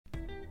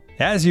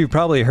As you've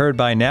probably heard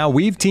by now,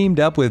 we've teamed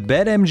up with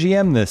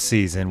BetMGM this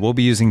season. We'll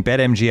be using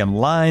BetMGM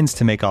lines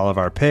to make all of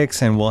our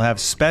picks, and we'll have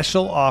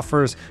special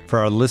offers for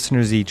our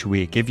listeners each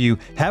week. If you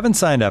haven't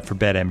signed up for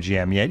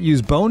BetMGM yet,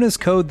 use bonus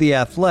code The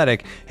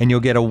Athletic, and you'll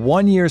get a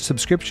 1-year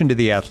subscription to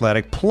The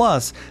Athletic,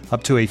 plus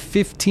up to a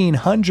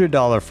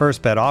 $1,500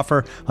 first bet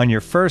offer on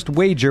your first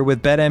wager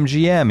with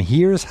BetMGM.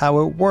 Here's how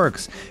it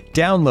works.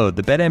 Download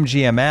the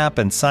BetMGM app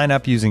and sign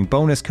up using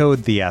bonus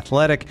code The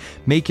Athletic.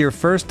 Make your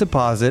first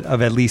deposit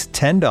of at least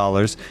 $10.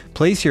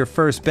 Place your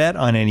first bet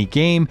on any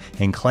game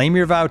and claim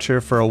your voucher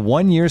for a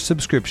 1-year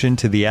subscription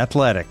to The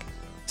Athletic.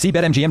 See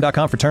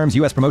BetMGM.com for terms.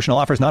 U.S. promotional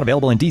offers not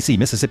available in D.C.,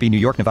 Mississippi, New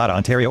York, Nevada,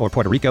 Ontario, or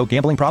Puerto Rico.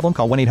 Gambling problem?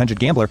 Call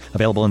 1-800-GAMBLER.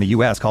 Available in the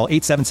U.S. Call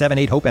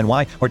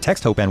 877-8-HOPE-NY or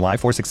text HOPE-NY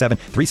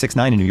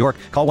 467-369 in New York.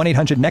 Call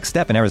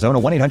 1-800-NEXT-STEP in Arizona.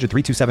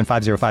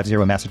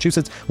 1-800-327-5050 in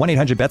Massachusetts.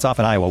 1-800-BETS-OFF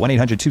in Iowa.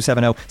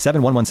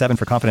 1-800-270-7117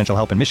 for confidential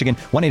help in Michigan.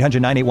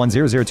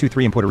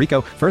 1-800-981-0023 in Puerto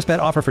Rico. First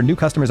bet offer for new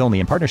customers only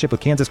in partnership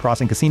with Kansas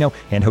Crossing Casino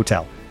and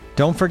Hotel.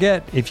 Don't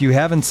forget, if you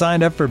haven't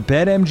signed up for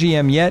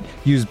BetMGM yet,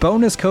 use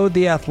bonus code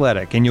The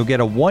Athletic, and you'll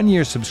get a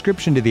 1-year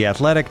subscription to The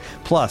Athletic,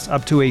 plus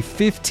up to a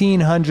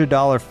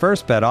 $1,500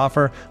 first bet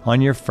offer on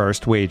your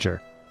first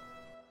wager.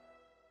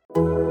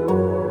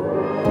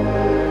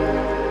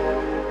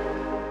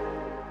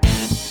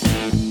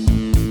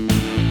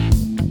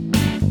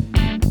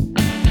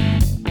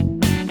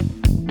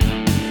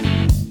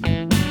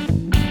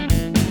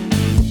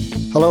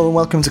 Hello and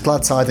welcome to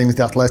Glad Tidings,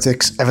 the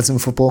Athletics Everton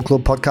Football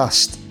Club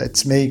podcast.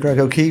 It's me, Greg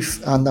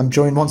O'Keefe, and I'm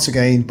joined once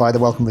again by the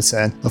welcome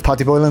return of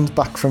Paddy Boyland,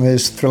 back from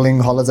his thrilling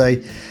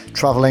holiday,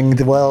 travelling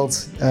the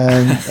world,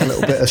 a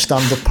little bit of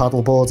stand-up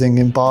paddle boarding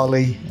in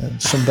Bali,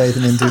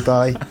 sunbathing in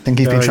Dubai. I think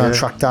he's been trying to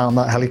track down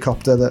that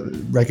helicopter that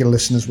regular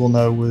listeners will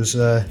know was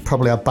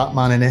probably had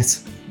Batman in it,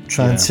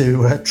 trying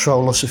to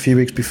troll us a few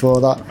weeks before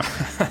that.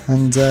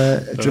 And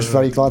just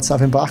very glad to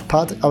have him back.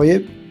 Pad, how are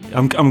you?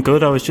 I'm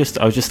good. I was just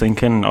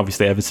thinking,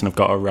 obviously Everton have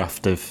got a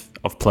raft of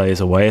players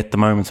away at the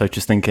moment, so I was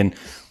just thinking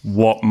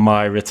what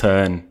my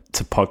return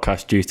to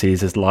podcast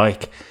duties is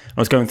like.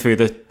 I was going through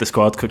the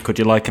squad. Could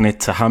you liken it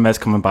to James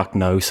coming back?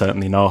 No,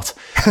 certainly not.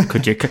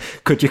 Could you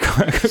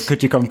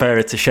compare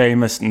it to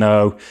Seamus?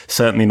 No,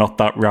 certainly not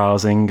that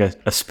rousing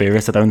a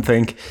spirit, I don't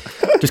think.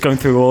 Just going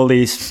through all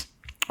these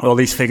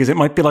figures, it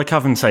might be like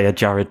having, say, a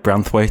Jared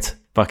Branthwaite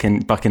back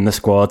in the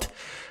squad.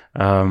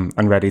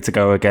 And ready to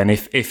go again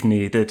if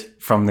needed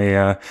from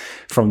the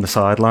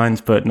sidelines,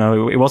 but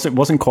no, it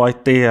wasn't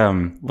quite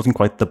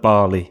the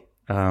Bali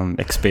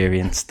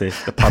experience, the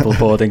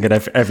paddleboarding and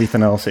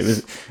everything else. It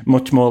was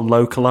much more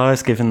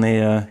localized given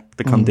the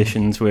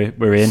conditions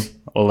we're in.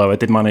 Although I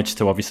did manage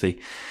to obviously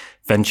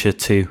venture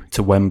to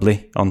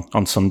Wembley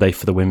on Sunday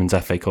for the Women's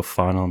FA Cup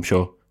final. I'm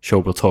sure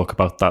we'll talk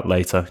about that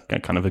later.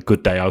 Kind of a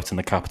good day out in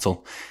the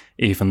capital,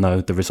 even though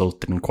the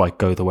result didn't quite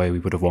go the way we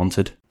would have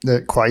wanted.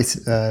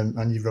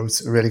 And you wrote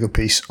a really good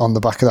piece on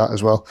the back of that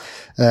as well.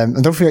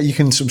 And don't forget, you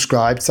can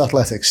subscribe to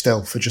Athletics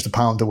still for just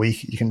 £1 a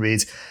week. You can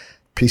read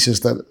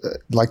pieces that,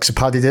 like Sir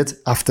Paddy did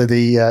after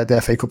the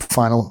FA Cup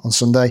final on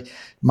Sunday,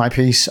 my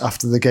piece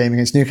after the game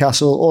against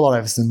Newcastle, all our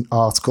Everton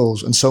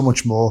articles, and so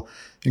much more,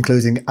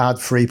 including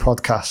ad-free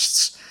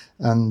podcasts.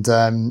 And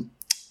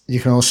you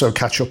can also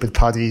catch up with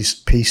Paddy's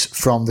piece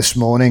from this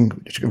morning,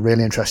 which is a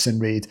really interesting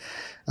read,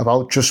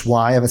 about just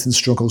why Everton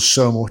struggles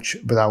so much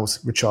without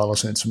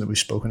Richarlison. It's something we've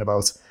spoken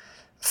about a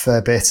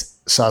fair bit,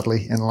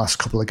 sadly, in the last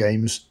couple of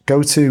games.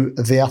 Go to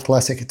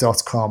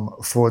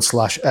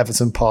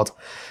theathletic.com/Everton pod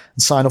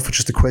and sign up for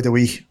just £1 a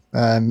week.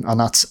 And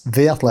that's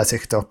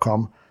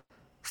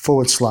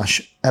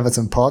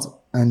theathletic.com/Everton pod.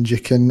 And you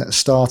can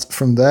start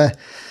from there.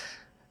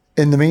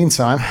 In the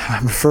meantime,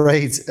 I'm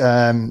afraid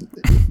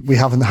we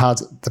haven't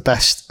had the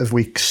best of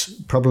weeks.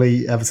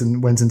 Probably Everton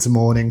went into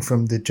mourning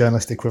from the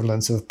journalistic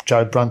equivalent of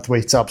Jared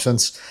Branthwaite's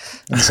absence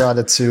and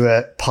decided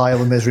to pile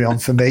the misery on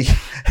for me.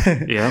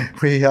 Yeah,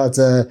 we had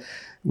a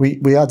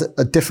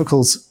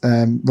difficult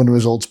run of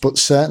results, but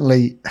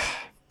certainly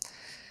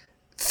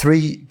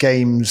 3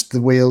 games,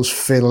 the wheels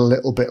feel a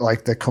little bit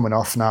like they're coming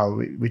off now.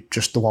 We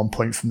just the 1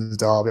 point from the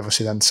derby,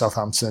 obviously then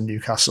Southampton and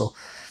Newcastle.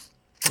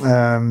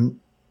 I'm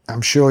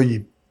sure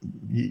you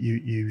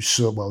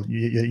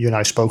and I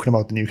have spoken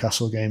about the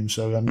Newcastle game,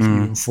 so I'm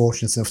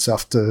unfortunate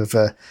enough to have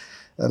at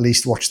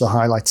least watched the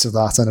highlights of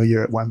that. I know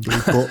you're at Wembley,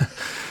 but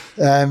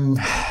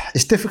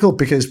it's difficult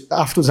because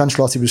afterwards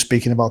Ancelotti was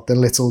speaking about the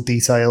little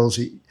details.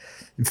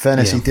 In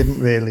fairness, he didn't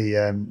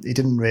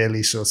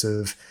really sort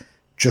of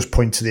just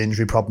point to the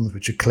injury problems,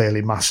 which are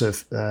clearly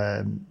massive.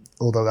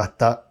 Although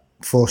that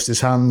forced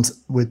his hand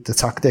with the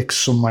tactics,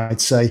 some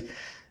might say,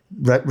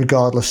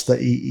 regardless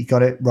that he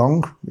got it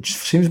wrong, which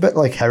seems a bit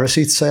like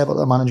heresy to say about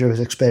the manager of his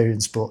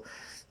experience, but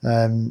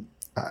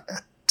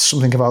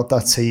something about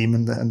that team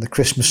and the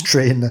Christmas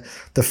tree and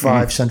the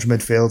 5 central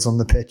midfields on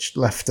the pitch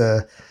left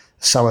a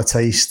sour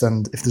taste.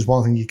 And if there's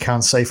one thing you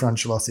can say for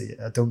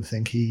Ancelotti, I don't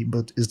think he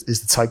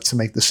is the type to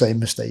make the same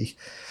mistake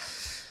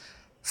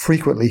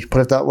frequently,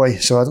 put it that way.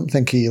 So I don't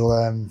think he'll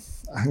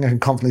I think I can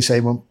confidently say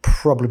we'll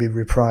probably be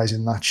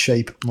reprising that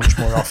shape much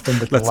more often.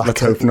 But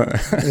let's hope not.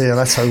 Yeah,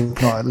 let's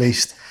hope not, at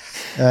least.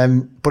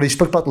 But he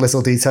spoke about the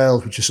little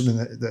details, which is something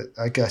that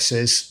I guess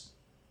is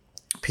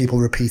people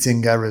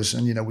repeating errors.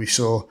 And, we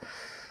saw,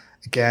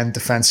 again,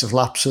 defensive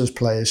lapses,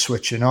 players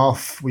switching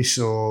off. We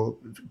saw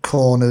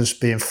corners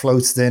being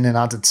floated in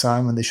added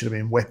time when they should have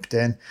been whipped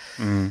in.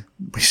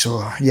 We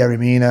saw Yerry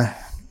Mina,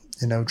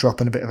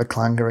 dropping a bit of a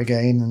clanger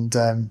again.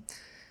 And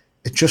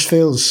it just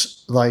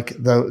feels like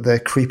they're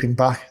creeping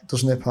back,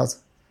 doesn't it, Pat?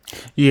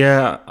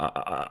 Yeah,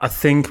 I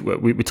think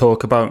we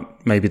talk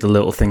about maybe the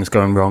little things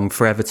going wrong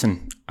for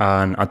Everton,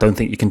 and I don't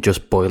think you can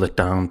just boil it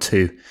down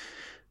to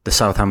the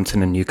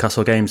Southampton and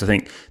Newcastle games. I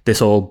think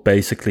this all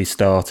basically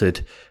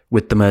started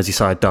with the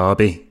Merseyside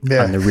derby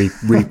and the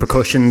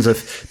repercussions of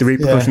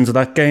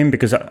that game,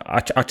 because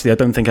actually I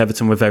don't think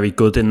Everton were very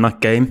good in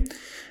that game,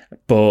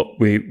 but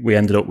we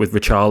ended up with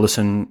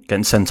Richarlison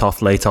getting sent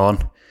off late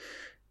on,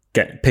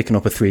 picking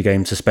up a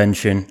 3-game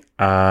suspension,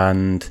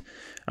 and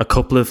a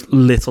couple of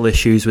little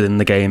issues within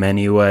the game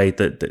anyway,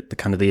 the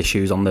kind of the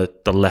issues on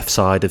the left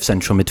side of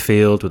central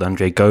midfield with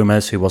Andre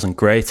Gomez, who wasn't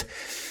great.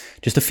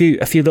 Just a few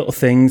little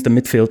things. The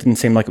midfield didn't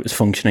seem like it was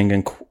functioning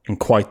in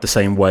quite the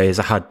same way as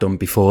it had done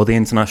before the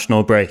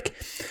international break.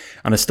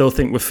 And I still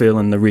think we're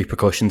feeling the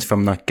repercussions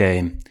from that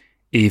game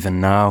even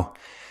now.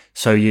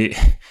 So you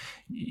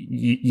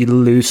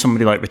lose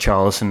somebody like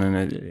Richarlison,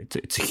 and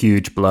it's a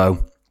huge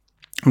blow.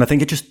 And I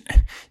think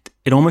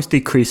it almost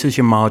decreases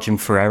your margin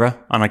for error.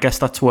 And I guess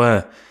that's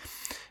where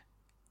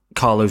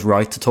Carlo's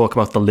right to talk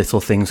about the little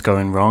things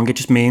going wrong. It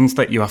just means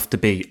that you have to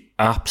be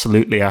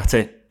absolutely at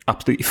it,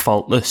 absolutely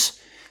faultless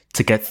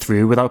to get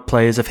through without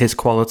players of his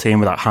quality and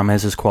without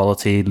James'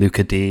 quality,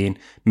 Luca Dean,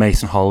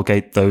 Mason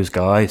Holgate, those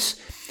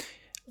guys.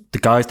 The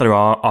guys that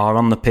are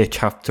on the pitch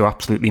have to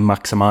absolutely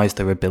maximise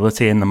their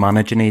ability, and the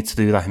manager needs to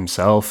do that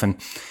himself. And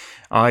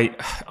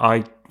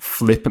I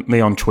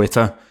flippantly on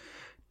Twitter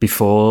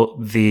before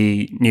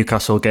the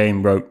Newcastle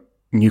game wrote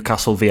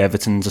Newcastle v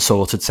Everton's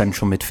assorted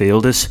central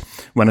midfielders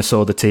when I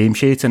saw the team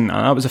sheet, and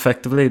that was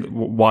effectively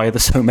why are there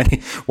so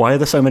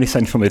many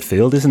central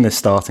midfielders in this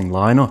starting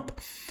lineup?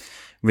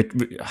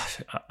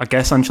 I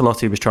guess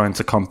Ancelotti was trying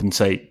to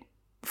compensate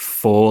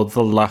for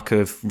the lack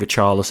of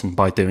Richarlison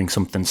by doing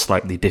something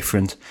slightly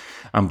different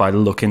and by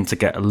looking to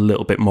get a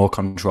little bit more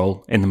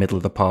control in the middle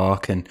of the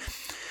park, and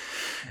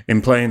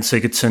in playing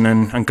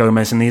Sigurdsson and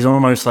Gomez in these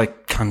almost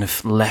like kind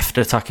of left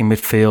attacking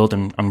midfield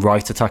and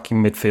right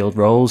attacking midfield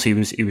roles. He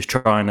was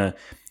trying to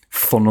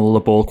funnel the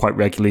ball quite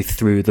regularly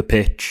through the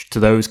pitch to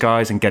those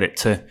guys and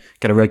get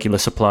a regular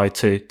supply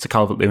to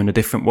Calvert-Lewin in a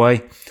different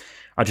way.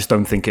 I just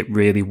don't think it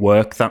really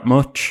worked that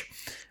much.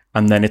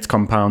 And then it's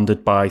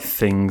compounded by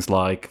things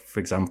like, for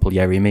example,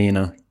 Yerry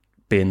Mina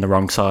being the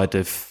wrong side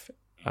of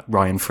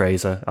Ryan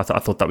Fraser. I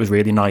thought that was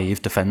really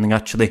naive defending,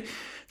 actually,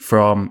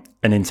 from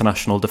an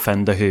international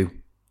defender who,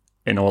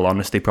 in all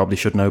honesty, probably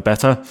should know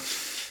better.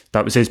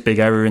 That was his big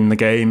error in the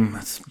game.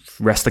 The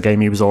rest of the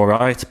game, he was all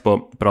right,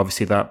 but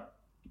obviously that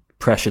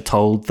pressure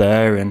told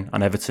there,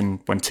 and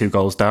Everton went 2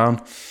 goals down.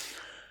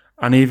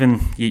 And even,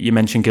 you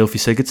mentioned Gylfi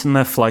Sigurdsson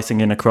there, flighting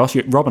in across.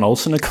 Robin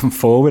Olsen had come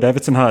forward.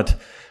 Everton had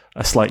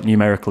a slight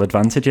numerical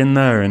advantage in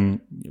there,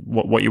 and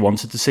what you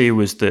wanted to see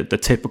was the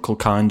typical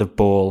kind of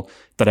ball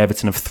that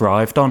Everton have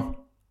thrived on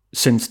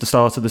since the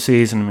start of the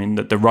season. I mean,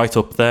 they're right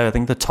up there. I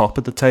think the top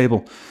of the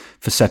table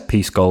for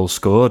set-piece goals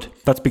scored.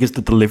 That's because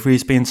the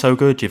delivery's been so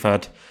good. You've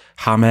had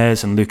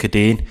James and Luca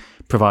Dean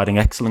providing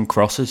excellent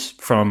crosses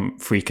from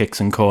free kicks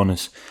and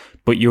corners.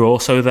 But you're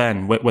also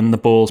then, when the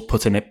ball's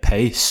put in at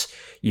pace,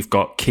 you've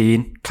got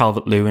Keane,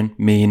 Calvert-Lewin,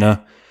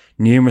 Mina,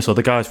 numerous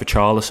other guys,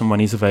 Richarlison when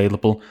he's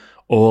available,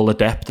 all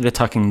adept at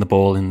attacking the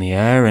ball in the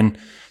air. And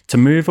to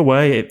move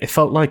away, it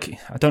felt like,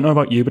 I don't know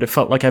about you, but it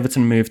felt like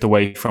Everton moved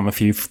away from a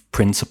few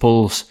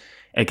principles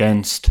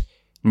against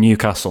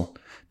Newcastle.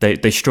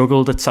 They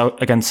struggled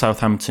against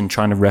Southampton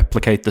trying to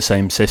replicate the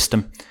same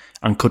system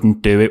and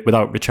couldn't do it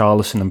without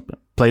Richarlison, and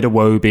played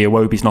Iwobi.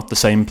 Iwobi's not the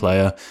same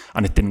player,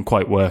 and it didn't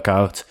quite work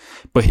out.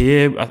 But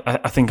here,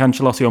 I think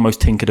Ancelotti almost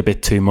tinkered a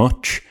bit too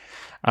much.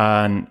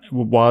 And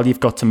while you've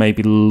got to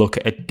maybe look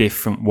at a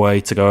different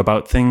way to go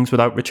about things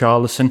without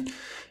Richarlison,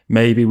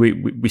 maybe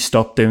we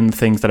stop doing the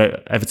things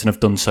that Everton have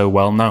done so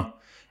well now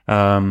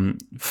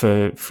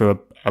for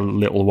a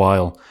little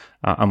while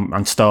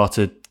and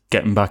started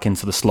getting back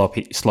into the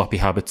sloppy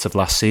habits of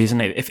last season.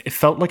 It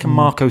felt like a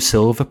Marco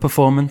Silva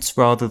performance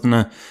rather than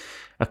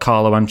a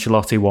Carlo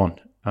Ancelotti one.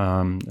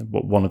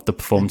 One of the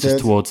performances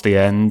towards the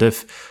end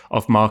of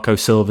Marco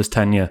Silva's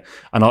tenure,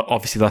 and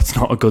obviously that's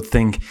not a good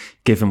thing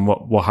given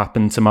what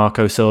happened to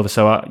Marco Silva.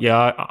 So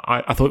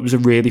I thought it was a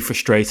really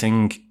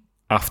frustrating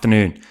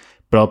afternoon,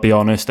 but I'll be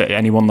honest,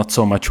 anyone that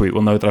saw my tweet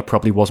will know that I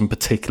probably wasn't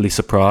particularly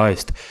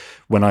surprised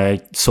when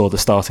I saw the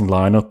starting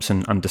lineups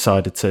and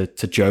decided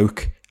to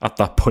joke at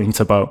that point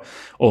about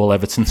all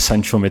Everton's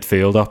central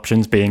midfield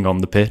options being on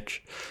the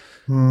pitch.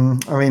 I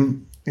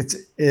mean, it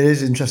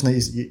is interesting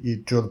that you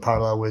draw the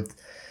parallel with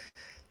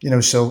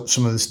so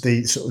some of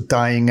the sort of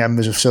dying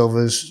embers of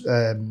Silva's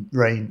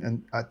reign,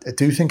 and I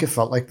do think it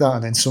felt like that.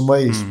 And in some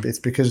ways, it's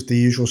because the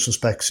usual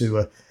suspects who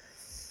were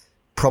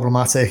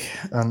problematic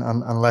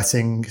and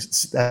letting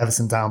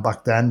Everton down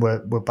back then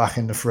were back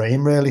in the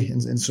frame, really,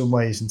 in some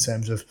ways, in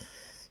terms of,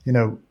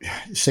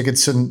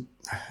 Sigurdsson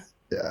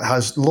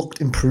has looked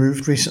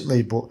improved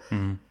recently, but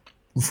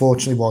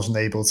unfortunately wasn't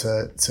able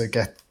to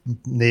get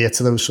near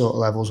to those sort of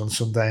levels on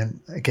Sunday. And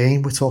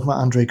again, we're talking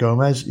about Andre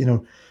Gomes,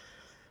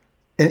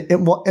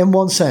 In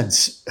one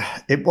sense,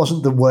 it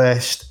wasn't the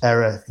worst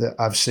error that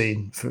I've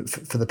seen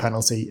for the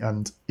penalty.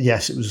 And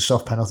yes, it was a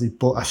soft penalty,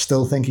 but I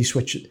still think he's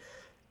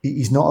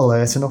not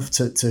alert enough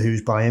to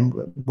who's by him.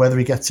 Whether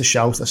he gets a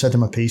shout, I said in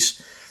my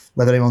piece,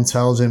 whether anyone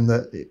tells him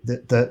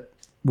that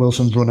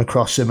Wilson's run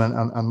across him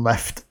and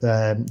left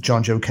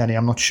John Joe Kenny,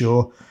 I'm not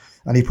sure.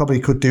 And he probably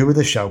could do with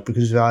a shout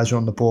because his eyes are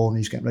on the ball and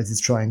he's getting ready to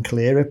try and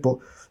clear it. But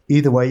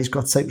either way, he's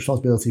got to take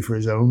responsibility for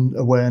his own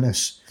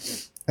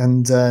awareness.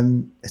 And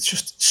it's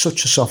just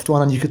such a soft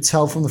one. And you could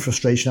tell from the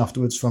frustration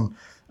afterwards from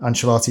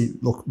Ancelotti,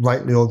 look,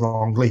 rightly or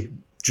wrongly,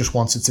 just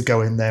wanted to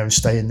go in there and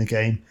stay in the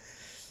game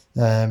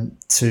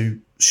to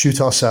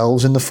shoot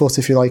ourselves in the foot,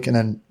 if you like. And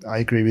then I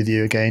agree with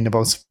you again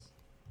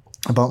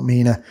about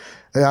Mina.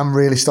 I'm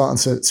really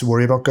starting to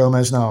worry about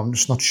Gomes now. I'm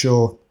just not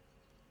sure.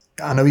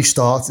 I know he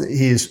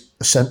is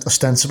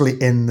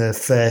ostensibly in the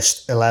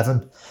first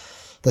 11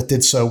 that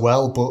did so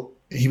well, but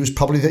he was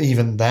probably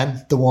even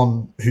then the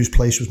one whose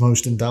place was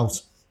most in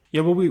doubt.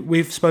 Yeah, well,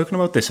 we've spoken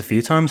about this a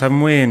few times,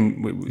 haven't we?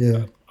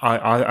 And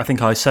I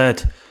think I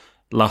said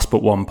last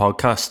but one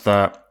podcast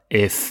that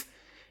if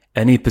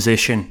any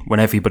position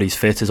when everybody's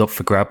fit is up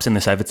for grabs in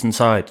this Everton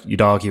side,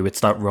 you'd argue it's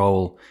that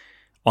role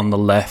on the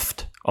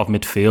left of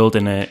midfield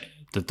in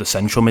the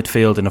central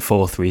midfield in a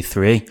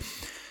 4-3-3.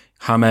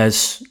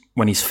 James,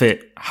 when he's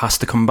fit, has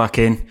to come back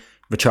in.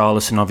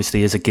 Richarlison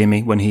obviously is a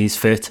gimme when he's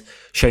fit.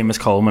 Seamus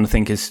Coleman, I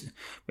think,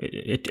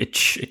 it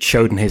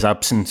showed in his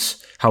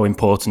absence how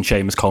important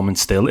Seamus Coleman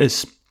still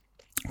is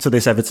to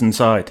this Everton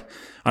side.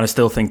 And I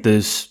still think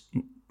there's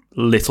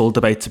little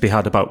debate to be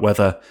had about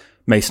whether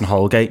Mason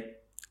Holgate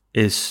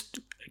is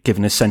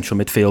given his central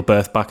midfield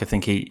berth back. I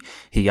think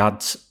he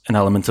adds an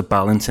element of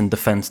balance in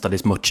defence that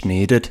is much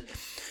needed.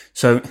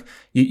 So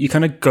you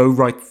kind of go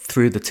right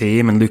through the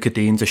team, and Luca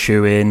Dean's a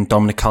shoe-in,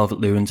 Dominic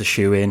Calvert-Lewin's a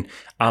shoe-in,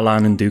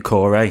 Alan and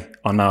Doucouré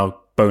are now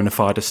bona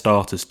fide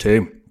starters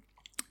too.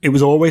 It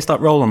was always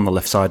that role on the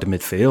left side of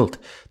midfield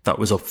that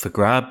was up for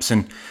grabs,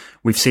 and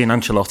we've seen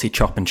Ancelotti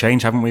chop and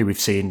change, haven't we? We've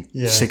seen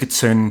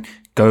Sigurdsson,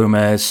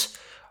 Gomes.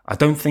 I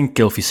don't think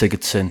Gylfi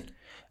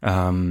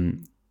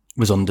Sigurdsson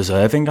was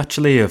undeserving,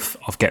 actually, of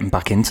getting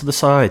back into the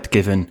side,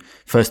 given,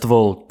 first of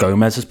all,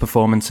 Gomez's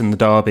performance in the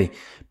derby,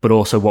 but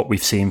also what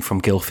we've seen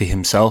from Gylfi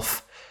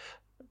himself,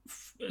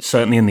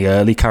 certainly in the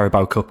early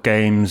Carabao Cup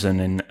games and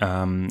in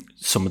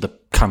some of the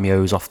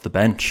cameos off the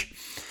bench.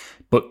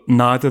 But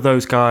neither of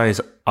those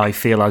guys, I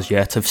feel, as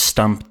yet have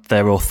stamped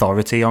their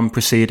authority on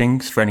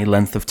proceedings for any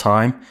length of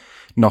time,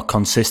 not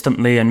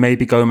consistently. And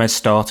maybe Gomez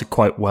started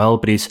quite well,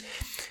 but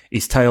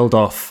he's tailed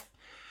off,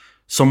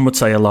 some would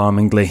say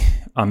alarmingly,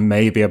 and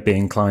maybe I'd be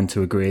inclined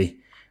to agree.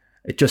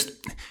 It just,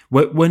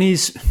 when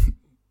his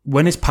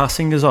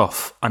passing is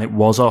off, and it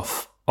was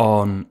off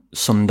on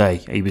Sunday,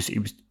 he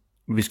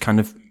was kind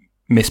of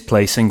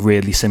misplacing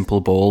really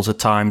simple balls at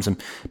times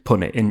and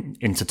putting it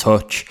into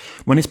touch.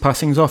 When his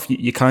passing's off,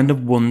 you kind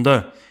of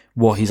wonder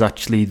what he's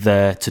actually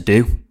there to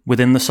do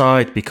within the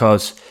side,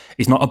 because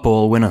he's not a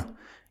ball winner.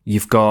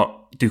 You've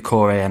got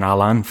Doucouré and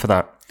Alan for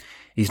that.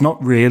 He's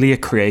not really a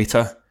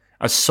creator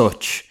as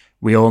such.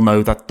 We all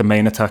know that the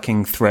main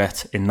attacking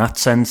threat in that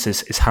sense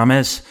is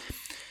James,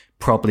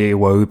 probably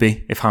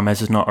Iwobi if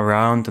James is not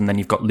around, and then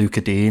you've got Luca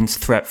Dean's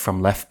threat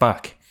from left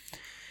back.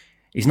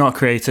 He's not a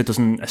creator,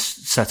 doesn't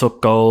set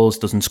up goals,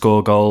 doesn't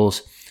score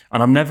goals.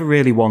 And I've never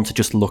really wanted to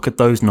just look at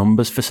those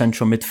numbers for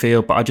central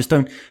midfield, but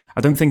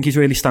I don't think he's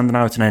really standing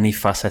out in any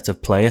facet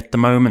of play at the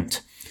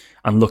moment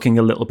and looking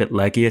a little bit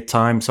leggy at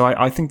times. So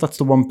I think that's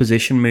the one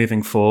position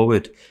moving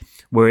forward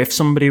where if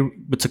somebody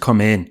were to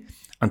come in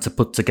and to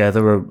put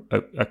together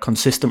a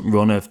consistent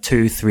run of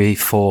 2, 3,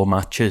 4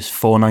 matches,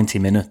 490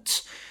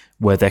 minutes,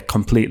 where they're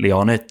completely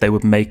on it, they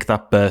would make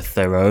that berth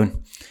their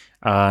own.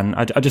 And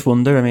I just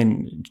wonder, I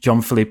mean,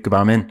 Jean-Philippe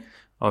Gbamin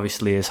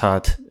obviously has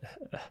had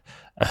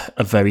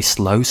a very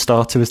slow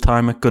start to his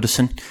time at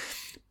Goodison,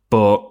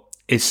 but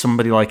is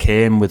somebody like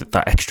him with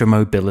that extra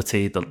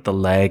mobility, the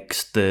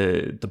legs,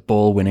 the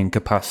ball winning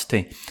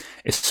capacity,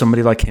 is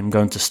somebody like him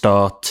going to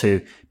start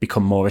to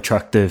become more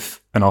attractive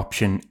an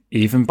option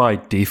even by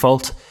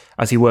default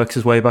as he works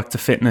his way back to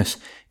fitness,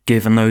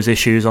 given those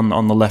issues on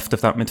the left of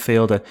that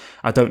midfielder?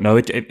 I don't know.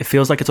 It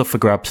feels like it's up for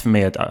grabs for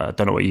me. I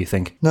don't know what you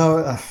think. No,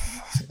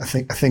 I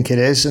think it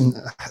is, and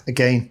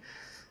again,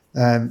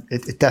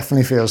 it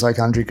definitely feels like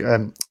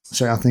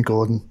Anthony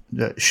Gordon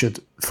should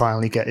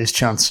finally get his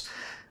chance.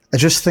 I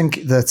just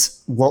think that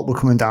what we're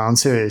coming down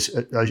to is,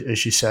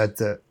 as you said,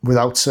 that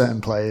without certain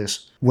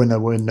players, we're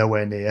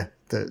nowhere near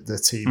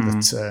the team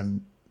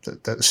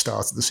that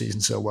started the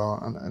season so well,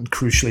 and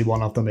crucially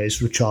one of them is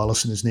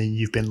Richarlison, isn't he?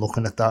 You've been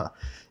looking at that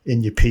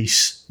in your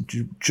piece.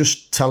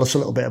 Just tell us a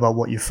little bit about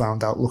what you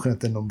found out looking at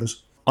the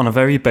numbers. On a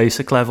very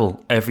basic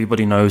level,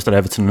 everybody knows that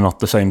Everton are not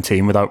the same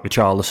team without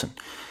Richarlison,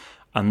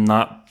 and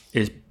that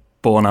is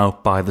borne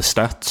out by the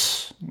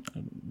stats.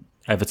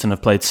 Everton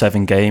have played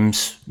 7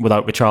 games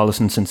without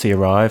Richarlison since he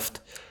arrived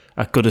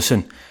at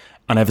Goodison,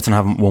 and Everton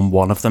haven't won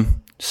one of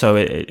them. So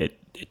it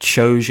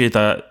shows you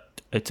that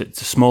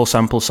it's a small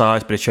sample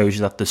size, but it shows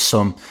you that there's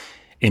some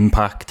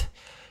impact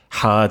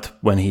had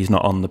when he's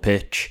not on the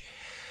pitch.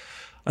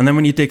 And then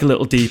when you dig a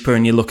little deeper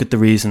and you look at the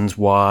reasons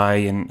why,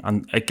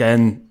 and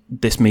again,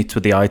 this meets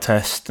with the eye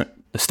test, the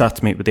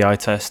stats meet with the eye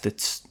test,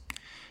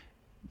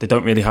 they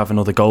don't really have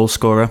another goal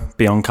scorer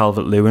beyond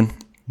Calvert-Lewin,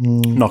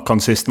 not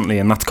consistently,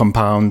 and that's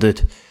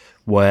compounded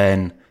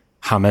when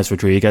James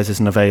Rodriguez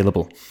isn't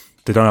available.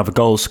 They don't have a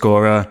goal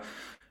scorer.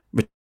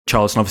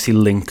 Richarlison obviously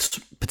links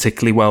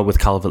particularly well with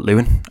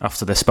Calvert-Lewin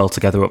after their spell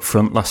together up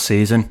front last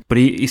season. But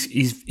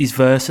he's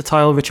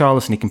versatile,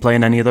 Richarlison. He can play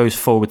in any of those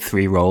forward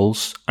 3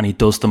 roles, and he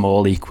does them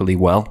all equally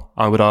well,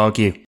 I would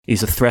argue.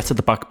 He's a threat at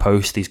the back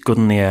post. He's good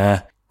in the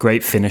air.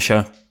 Great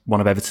finisher.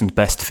 One of Everton's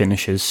best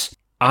finishers.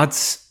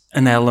 Adds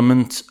an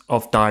element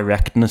of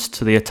directness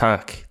to the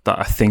attack that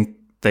I think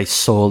they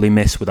sorely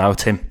miss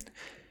without him.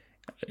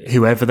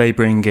 Whoever they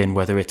bring in,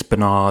 whether it's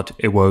Bernard,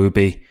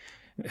 Iwobi,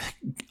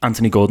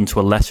 Anthony Gordon to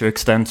a lesser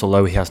extent,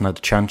 although he hasn't had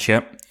a chance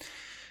yet,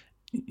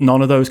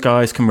 none of those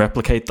guys can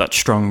replicate that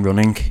strong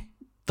running.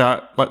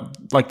 That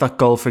like that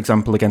goal, for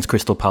example, against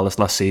Crystal Palace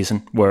last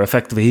season, where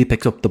effectively he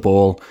picks up the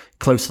ball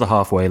close to the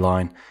halfway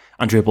line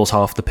and dribbles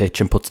half the pitch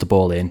and puts the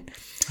ball in.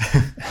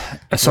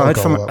 aside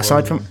from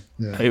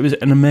yeah. It was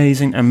an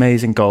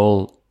amazing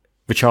goal.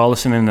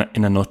 Richarlison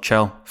in a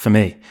nutshell for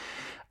me.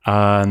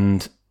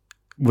 And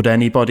would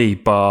anybody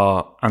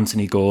bar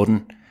Anthony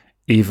Gordon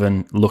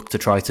even look to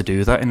try to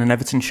do that in an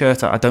Everton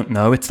shirt? I don't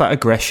know. It's that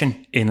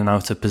aggression in and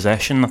out of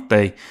possession that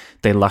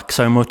they lack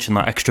so much, and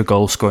that extra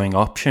goal scoring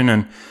option.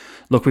 And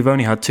look, we've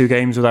only had 2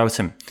 games without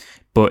him,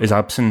 but his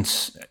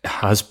absence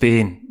has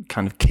been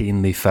kind of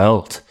keenly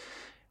felt.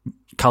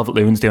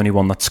 Calvert-Lewin's the only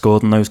one that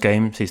scored in those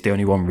games. He's the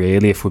only one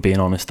really, if we're being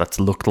honest, that's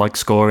looked like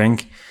scoring.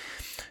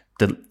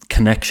 The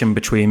connection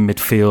between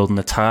midfield and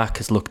attack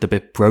has looked a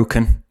bit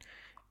broken,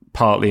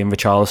 partly in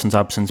Richarlison's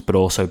absence, but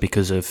also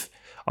because of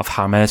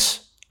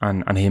James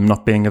and him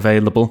not being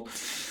available.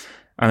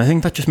 And I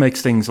think that just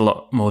makes things a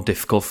lot more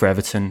difficult for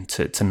Everton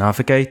to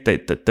navigate.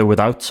 They're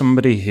without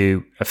somebody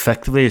who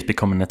effectively has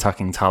become an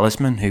attacking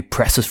talisman, who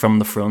presses from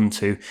the front,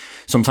 who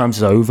sometimes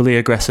is overly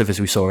aggressive,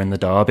 as we saw in the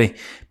derby,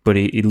 but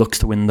he looks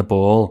to win the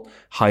ball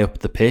high up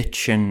the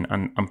pitch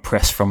and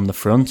press from the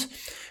front.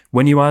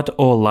 When you add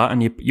all that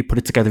and you put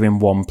it together in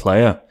one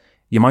player,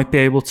 you might be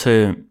able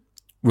to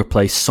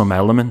replace some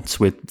elements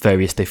with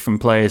various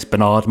different players.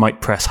 Bernard might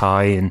press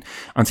high and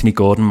Anthony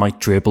Gordon might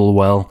dribble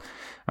well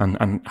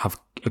and have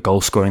a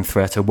goal-scoring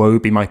threat.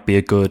 Iwobi might be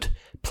a good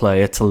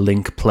player to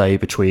link play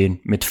between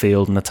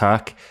midfield and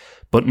attack,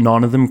 but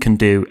none of them can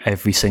do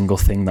every single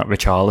thing that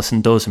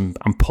Richarlison does and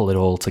pull it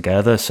all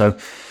together. So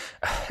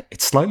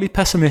it's slightly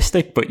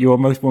pessimistic, but you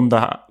almost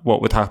wonder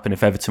what would happen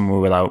if Everton were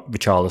without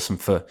Richarlison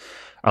for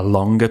a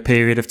longer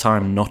period of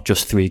time, not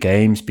just 3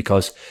 games,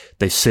 because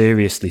they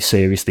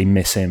seriously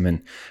miss him.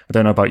 And I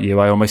don't know about you,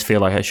 I almost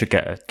feel like I should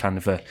get a kind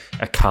of a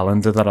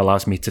calendar that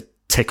allows me to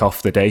tick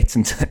off the dates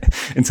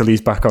until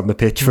he's back on the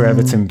pitch for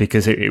Everton,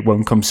 because it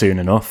won't come soon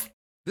enough.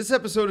 This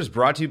episode is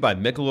brought to you by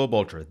Michelob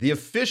Ultra, the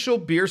official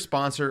beer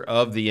sponsor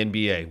of the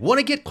NBA. Want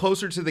to get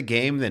closer to the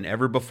game than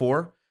ever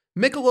before?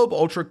 Michelob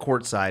Ultra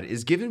Courtside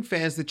is giving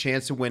fans the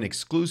chance to win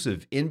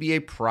exclusive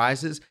NBA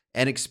prizes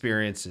and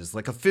experiences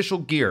like official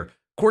gear,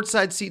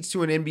 courtside seats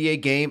to an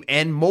NBA game,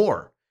 and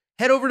more.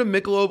 Head over to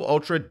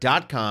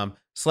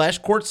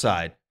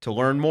MichelobUltra.com/courtside to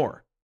learn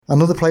more.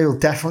 Another player will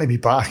definitely be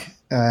back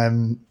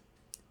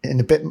in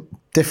a bit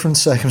different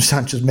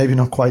circumstances, maybe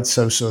not quite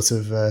so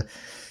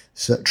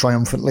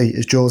triumphantly,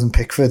 is Jordan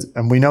Pickford.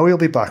 And we know he'll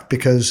be back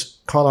because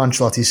Carlo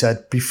Ancelotti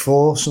said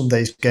before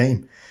Sunday's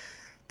game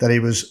that he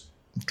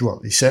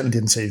certainly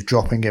didn't say he was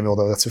dropping him,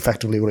 although that's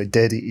effectively what he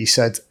did. He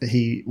said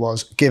he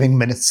was giving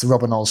minutes to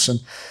Robin Olsen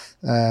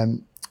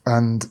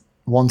and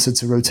wanted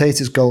to rotate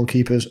his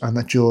goalkeepers, and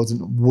that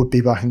Jordan would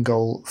be back in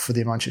goal for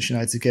the Manchester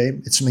United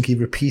game. It's something he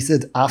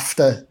repeated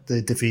after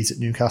the defeat at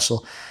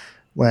Newcastle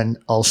when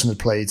Olsen had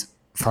played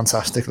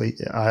fantastically,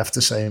 I have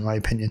to say, in my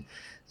opinion,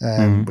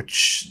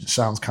 which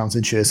sounds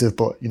counterintuitive,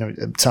 but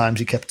at times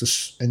he kept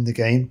us in the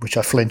game, which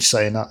I flinch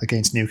saying that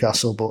against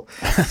Newcastle. But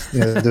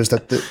there's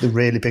the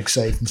really big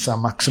save from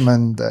Sam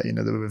Maximin. There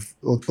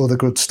were other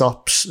good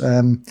stops.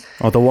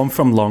 The one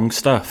from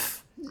Longstaff.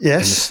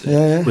 Yes,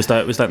 Was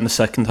that in the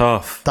second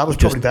half? That was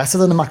probably better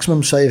than the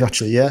maximum save,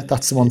 actually. Yeah,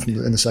 that's the one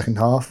in the second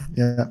half.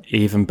 Yeah,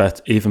 even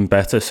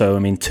better. So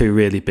 2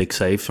 really big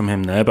saves from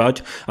him there.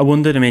 But I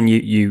wondered.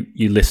 You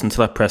listened to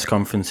that press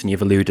conference and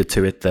you've alluded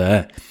to it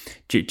there.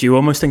 Do you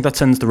almost think that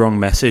sends the wrong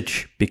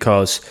message?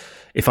 Because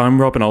if I'm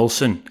Robin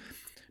Olsen,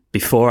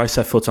 before I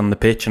set foot on the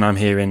pitch and I'm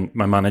hearing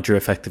my manager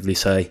effectively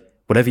say,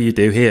 whatever you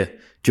do here,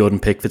 Jordan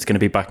Pickford's going to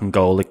be back in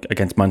goal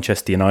against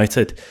Manchester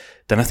United,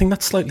 then I think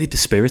that's slightly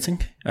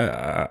dispiriting.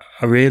 I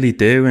really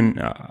do. And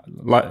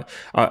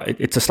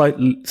it's a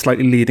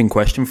slightly leading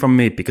question from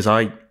me, because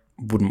I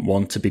wouldn't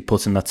want to be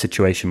put in that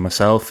situation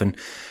myself, and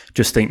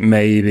just think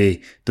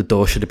maybe the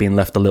door should have been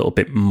left a little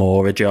bit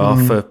more ajar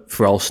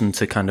for Olsen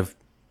to kind of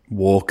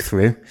walk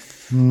through.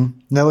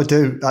 No, I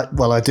do.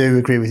 I do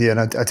agree with you, and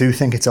I do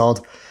think it's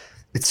odd.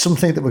 It's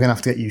something that we're going to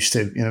have to get used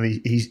to. You know,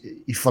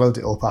 he followed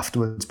it up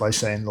afterwards by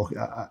saying, "Look,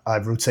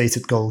 I've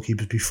rotated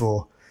goalkeepers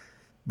before,"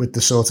 with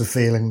the sort of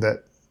feeling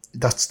that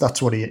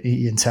that's what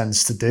he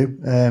intends to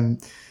do.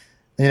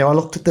 You know, I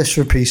looked at this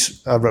for a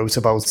piece I wrote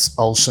about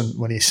Olsen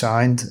when he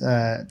signed,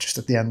 just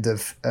at the end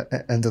of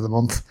the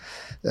month.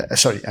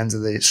 End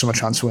of the summer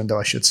transfer window,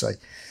 I should say.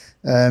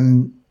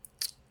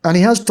 And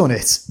he has done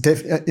it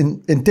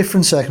in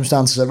different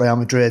circumstances at Real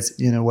Madrid.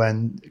 You know,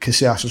 when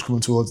Casillas was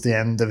coming towards the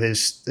end of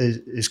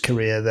his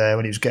career there,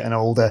 when he was getting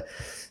older,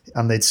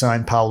 and they'd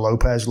signed Pau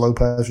Lopez.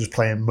 Lopez was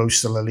playing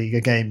most of the La Liga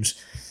games,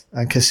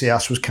 and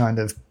Casillas was kind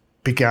of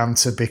began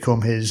to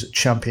become his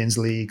Champions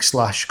League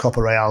 /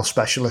 Copa Real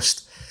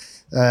specialist.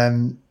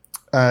 And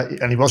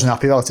he wasn't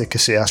happy about it,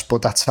 Casillas,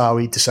 but that's how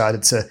he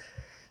decided to.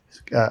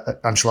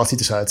 Ancelotti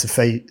decided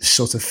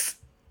to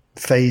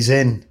phase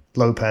in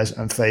Lopez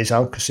and phase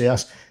out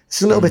Casillas.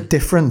 It's a little bit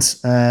different.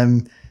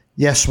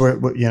 Yes,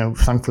 we're you know,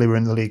 thankfully we're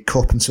in the League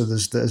Cup, and so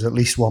there's at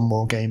least one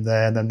more game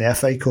there, and then the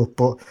FA Cup.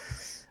 But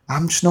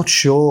I'm just not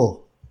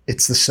sure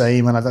it's the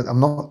same, and I'm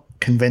not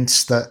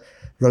convinced that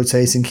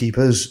rotating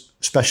keepers,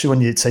 especially when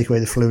you take away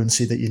the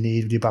fluency that you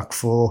need with your back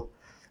four,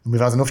 and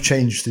we've had enough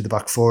change through the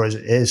back four as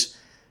it is.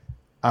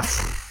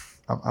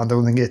 I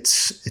don't think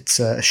it's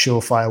a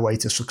surefire way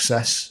to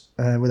success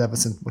with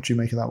Everton. What do you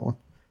make of that one?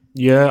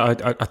 Yeah,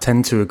 I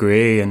tend to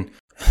agree, and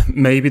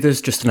maybe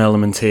there's just an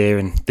element here,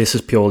 and this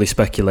is purely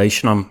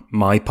speculation on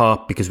my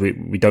part, because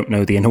we don't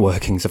know the inner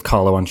workings of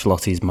Carlo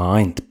Ancelotti's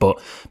mind,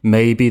 but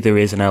maybe there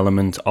is an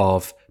element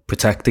of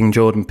protecting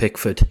Jordan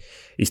Pickford.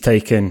 He's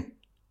taken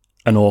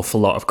an awful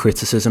lot of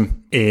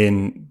criticism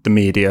in the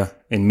media,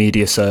 in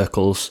media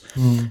circles,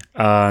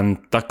 and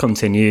that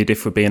continued,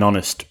 if we're being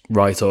honest,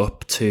 right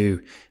up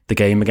to the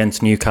game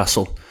against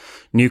Newcastle.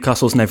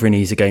 Newcastle's never an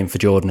easy game for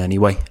Jordan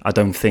anyway. I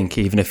don't think,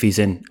 even if he's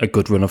in a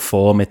good run of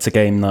form, it's a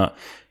game that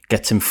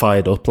gets him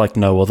fired up like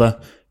no other,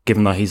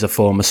 given that he's a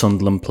former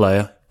Sunderland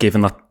player,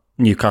 given that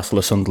Newcastle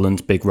are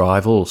Sunderland's big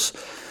rivals.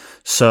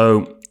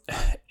 So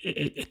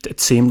it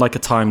seemed like a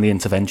timely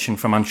intervention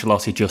from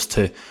Ancelotti just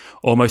to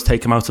almost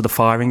take him out of the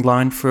firing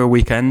line for a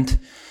weekend.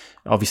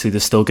 Obviously,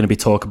 there's still going to be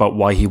talk about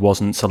why he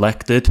wasn't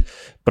selected,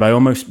 but I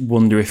almost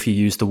wonder if he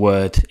used the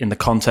word, in the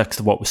context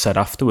of what was said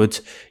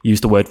afterwards,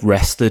 used the word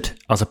rested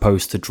as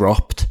opposed to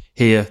dropped.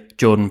 Here,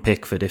 Jordan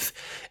Pickford,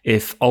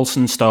 if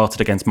Olsen started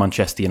against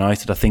Manchester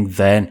United, I think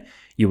then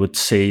you would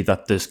see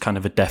that there's kind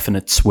of a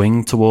definite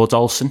swing towards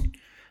Olsen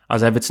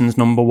as Everton's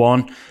number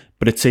one,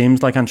 but it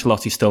seems like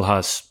Ancelotti still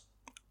has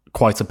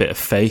quite a bit of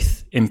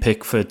faith in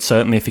Pickford.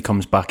 Certainly if he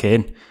comes back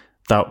in,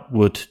 that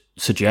would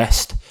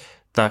suggest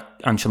that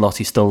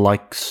Ancelotti still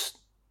likes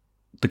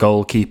the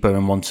goalkeeper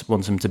and wants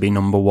him to be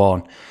number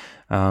one.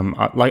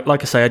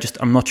 Like I say,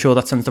 I'm not sure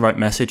that sends the right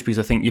message, because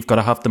I think you've got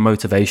to have the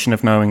motivation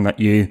of knowing that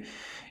you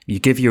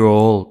give your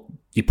all,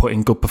 you put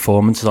in good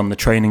performances on the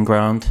training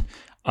ground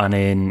and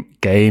in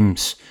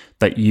games,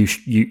 that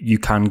you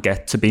can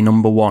get to be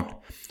number one.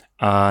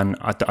 And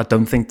I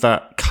don't think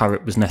that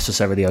carrot was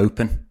necessarily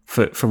open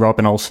for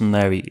Robin Olsen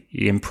there.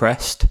 He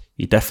impressed.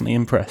 He definitely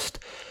impressed.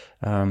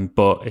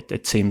 But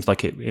it seems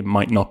like it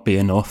might not be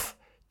enough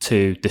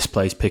to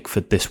displace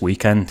Pickford this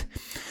weekend.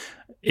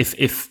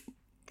 If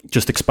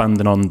just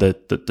expanding on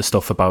the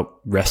stuff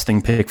about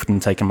resting Pickford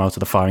and taking him out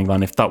of the firing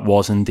line, if that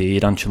was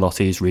indeed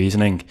Ancelotti's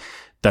reasoning,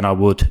 then I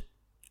would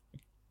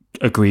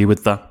agree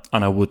with that,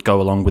 and I would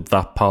go along with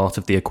that part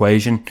of the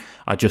equation.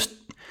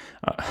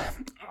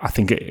 I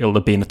think it'll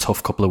have been a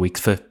tough couple of weeks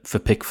for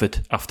Pickford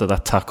after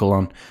that tackle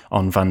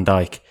on Van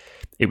Dijk.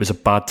 It was a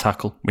bad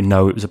tackle. We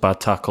know it was a bad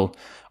tackle.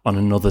 On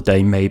another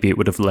day, maybe it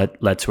would have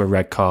led to a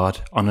red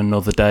card. On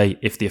another day,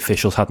 if the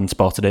officials hadn't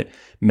spotted it,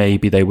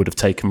 maybe they would have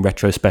taken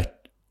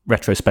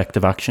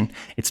retrospective action.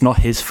 It's not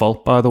his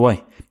fault, by the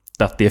way,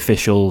 that the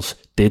officials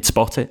did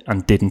spot it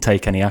and didn't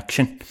take any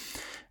action.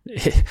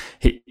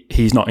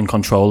 He's not in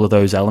control of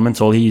those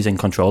elements. All he's in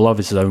control of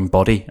is his own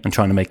body and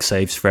trying to make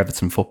saves for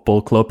Everton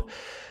Football Club.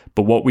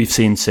 But what we've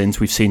seen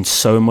since, we've seen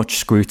so much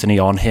scrutiny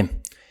on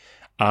him.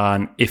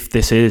 And if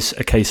this is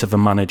a case of a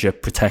manager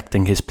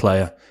protecting his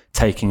player,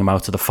 taking him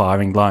out of the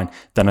firing line,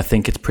 then I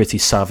think it's pretty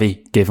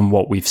savvy, given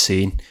what we've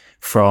seen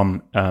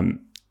from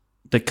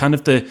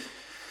the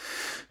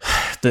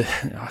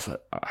I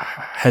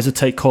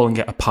hesitate calling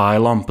it a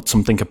pile-on, but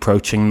something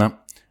approaching that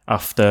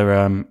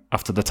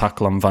after the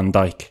tackle on Van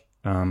Dijk.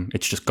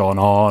 It's just gone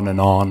on and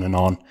on and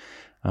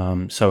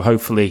on. So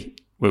hopefully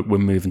we're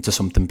moving to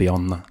something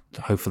beyond that.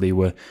 Hopefully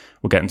we're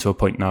getting to a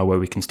point now where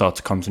we can start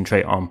to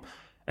concentrate on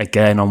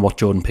what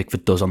Jordan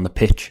Pickford does on the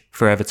pitch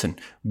for Everton,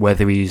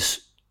 whether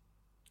he's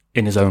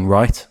in his own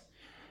right,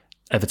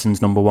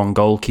 Everton's number one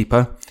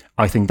goalkeeper,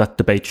 I think that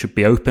debate should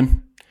be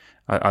open.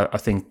 I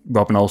think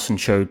Robin Olsen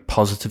showed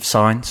positive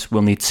signs.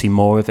 We'll need to see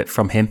more of it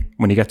from him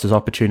when he gets his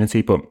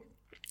opportunity, but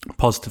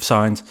positive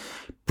signs.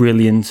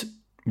 Brilliant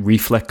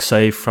reflex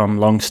save from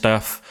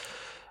Longstaff.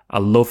 I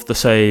love the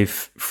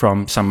save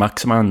from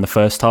Saint-Maximin in the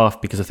first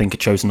half because I think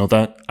it shows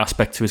another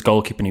aspect to his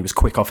goalkeeping. He was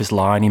quick off his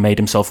line. He made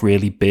himself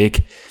really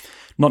big.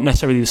 Not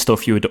necessarily the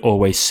stuff you would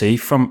always see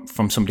from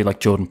somebody like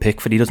Jordan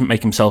Pickford. He doesn't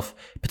make himself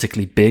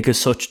particularly big as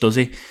such, does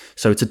he?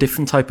 So it's a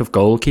different type of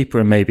goalkeeper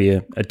and maybe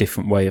a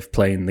different way of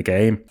playing the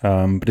game.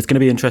 But it's going to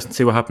be interesting to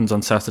see what happens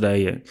on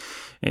Saturday.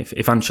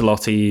 If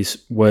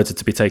Ancelotti's words are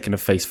to be taken at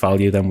face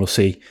value, then we'll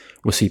see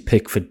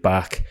Pickford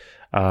back,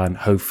 and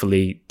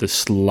hopefully there's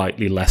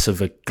slightly less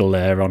of a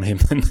glare on him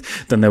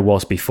than there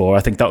was before. I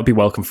think that would be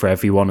welcome for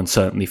everyone, and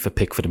certainly for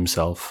Pickford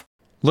himself.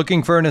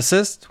 Looking for an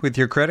assist with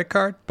your credit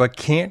card, but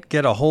can't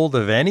get a hold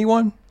of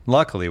anyone?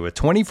 Luckily, with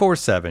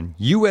 24/7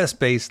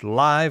 US-based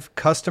live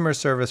customer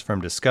service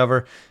from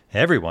Discover,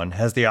 everyone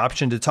has the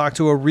option to talk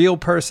to a real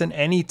person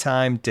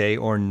anytime, day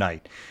or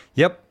night.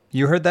 Yep,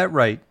 you heard that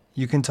right.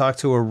 You can talk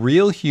to a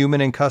real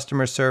human in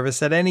customer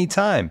service at any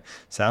time.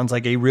 Sounds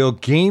like a real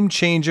game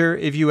changer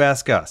if you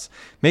ask us.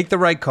 Make the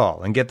right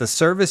call and get the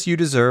service you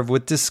deserve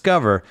with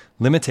Discover.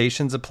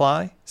 Limitations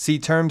apply. See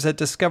terms at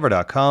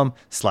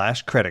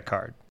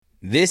discover.com/creditcard.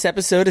 This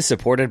episode is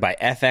supported by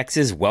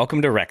FX's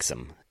Welcome to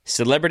Wrexham.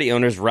 Celebrity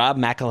owners Rob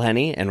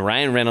McElhenney and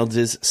Ryan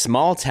Reynolds'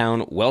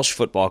 small-town Welsh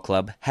football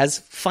club has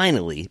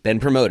finally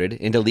been promoted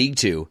into League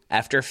Two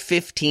after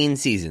 15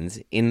 seasons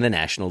in the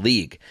National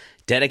League.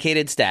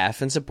 Dedicated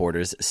staff and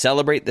supporters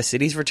celebrate the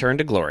city's return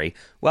to glory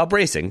while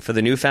bracing for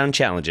the newfound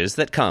challenges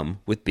that come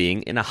with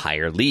being in a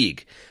higher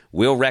league.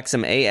 Will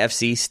Wrexham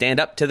AFC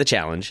stand up to the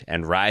challenge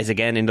and rise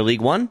again into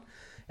League One?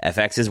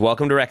 FX's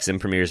Welcome to Wrexham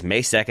premieres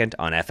May 2nd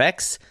on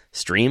FX,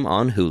 stream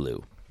on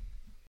Hulu.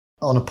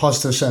 On a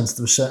positive sense,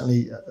 there was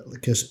certainly,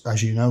 because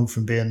as you know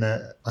from being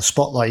a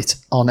spotlight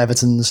on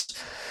Everton's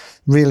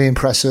really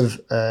impressive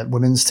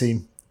women's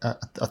team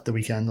at the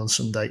weekend on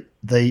Sunday.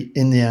 They,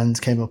 in the end,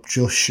 came up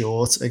just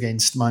short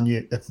against Man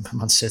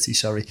City.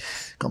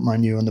 Got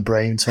Man U on the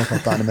brain, talk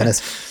about that in a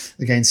minute,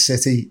 against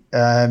City.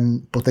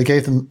 But they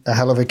gave them a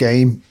hell of a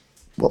game.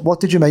 What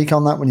did you make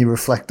on that when you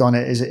reflect on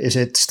it? Is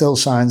it still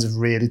signs of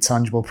really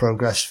tangible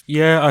progress?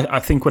 Yeah, I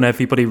think when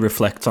everybody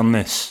reflects on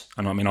this,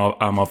 and I mean,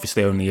 I'm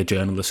obviously only a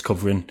journalist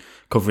covering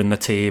the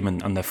team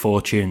and their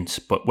fortunes,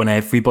 but when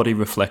everybody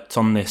reflects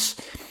on this,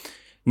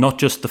 not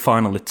just the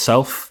final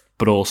itself,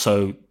 but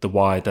also the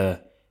wider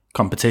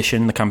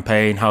competition, the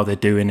campaign, how they're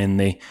doing in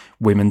the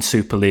Women's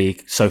Super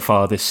League so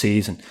far this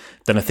season,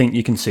 then I think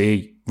you can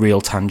see real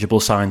tangible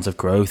signs of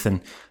growth,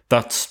 and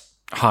that's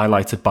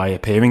highlighted by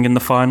appearing in the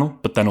final,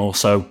 but then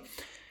also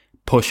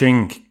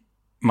pushing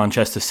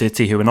Manchester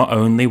City, who are not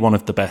only one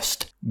of the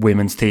best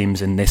women's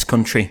teams in this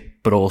country,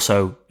 but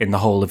also in the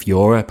whole of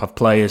Europe, have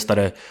players that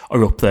are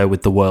up there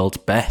with the world's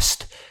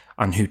best,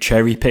 and who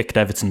cherry-picked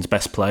Everton's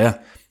best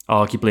player,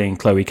 arguably in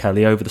Chloe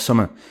Kelly over the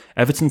summer.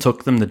 Everton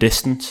took them the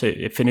distance.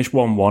 It finished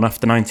 1-1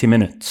 after 90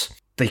 minutes.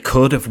 They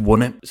could have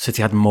won it.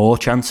 City had more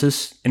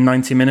chances in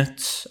 90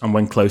 minutes and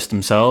went close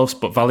themselves,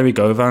 but Valerie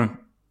Govan,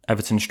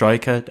 Everton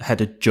striker,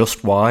 headed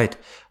just wide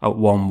at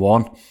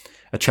 1-1.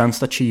 A chance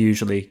that she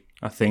usually,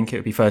 I think it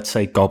would be fair to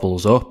say,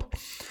 gobbles up.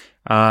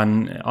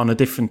 And on a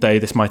different day,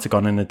 this might have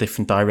gone in a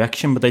different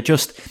direction, but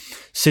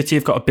City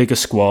have got a bigger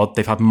squad.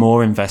 They've had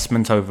more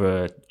investment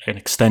over an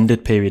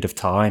extended period of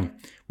time.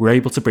 We're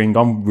able to bring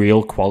on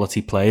real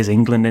quality players,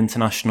 England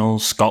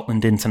internationals,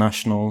 Scotland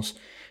internationals.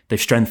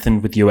 They've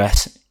strengthened with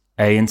USA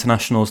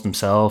internationals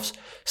themselves.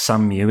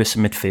 Sam Mewis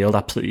in midfield,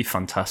 absolutely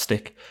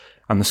fantastic.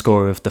 And the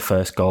scorer of the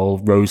first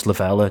goal, Rose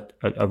Lavelle,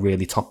 a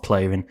really top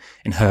player in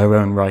her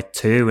own right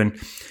too. And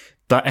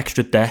that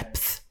extra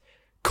depth,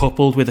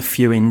 coupled with a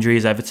few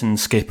injuries,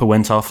 Everton's skipper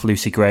went off,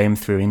 Lucy Graham,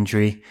 through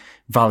injury.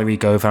 Valerie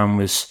Govan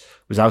was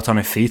out on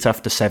her feet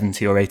after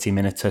 70 or 80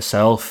 minutes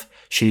herself.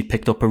 She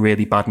picked up a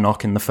really bad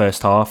knock in the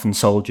first half and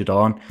soldiered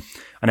on.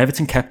 And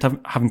Everton kept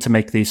having to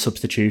make these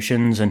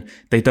substitutions, and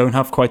they don't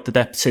have quite the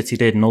depth City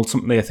did. And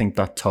ultimately, I think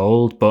that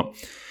told. But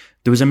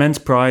there was immense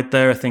pride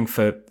there, I think,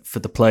 for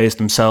the players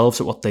themselves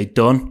at what they'd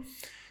done.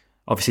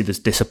 Obviously, there's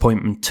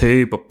disappointment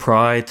too, but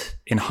pride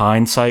in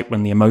hindsight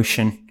when the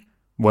emotion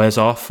wears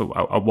off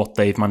at what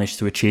they've managed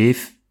to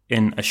achieve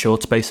in a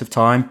short space of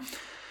time.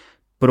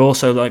 But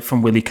also, like,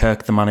 from Willie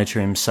Kirk, the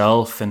manager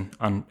himself,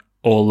 and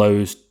all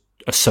those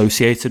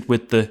associated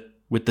with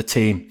the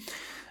team.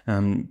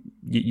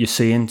 You're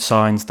seeing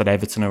signs that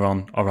Everton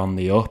are on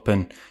the up,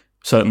 and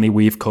certainly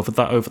we've covered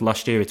that over the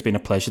last year. It's been a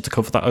pleasure to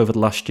cover that over the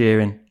last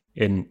year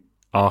in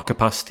our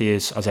capacity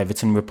as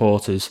Everton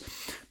reporters,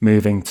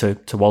 moving to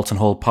Walton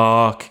Hall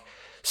Park,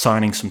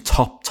 signing some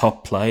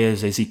top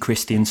players, Izzy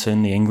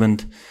Christiansen, the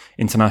England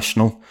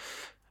international,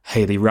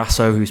 Hayley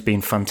Raso, who's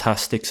been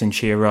fantastic since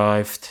she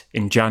arrived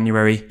in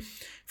January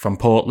from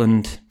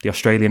Portland, the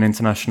Australian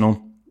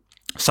international,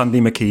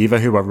 Sandy McKeever,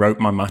 who I wrote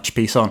my match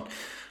piece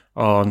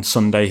on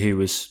Sunday, who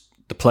was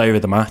the player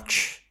of the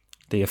match,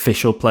 the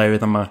official player of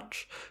the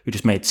match, who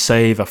just made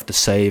save after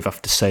save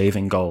after save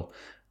in goal.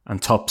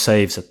 and top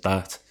saves at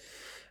that.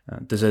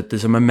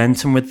 There's a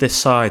momentum with this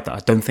side that I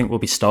don't think will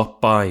be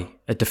stopped by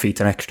a defeat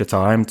in extra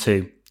time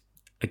to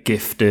a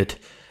gifted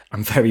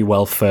and very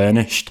well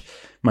furnished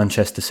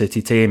Manchester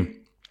City team.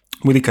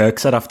 Willie Kirk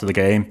said after the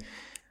game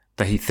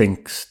that he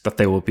thinks that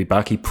they will be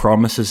back. He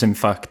promises, in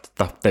fact,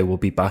 that they will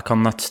be back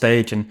on that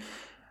stage. And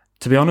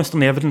to be honest, on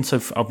the evidence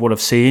of what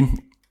I've seen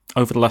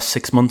over the last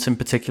 6 months in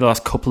particular,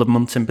 last couple of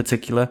months in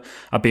particular,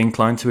 I'd be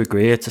inclined to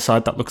agree. It's a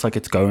side that looks like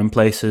it's going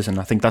places, and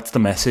I think that's the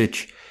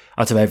message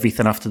out of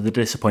everything after the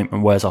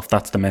disappointment wears off.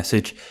 That's the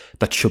message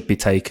that should be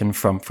taken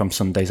from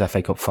Sunday's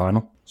FA Cup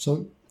final.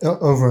 So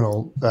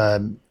overall,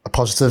 a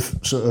positive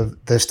sort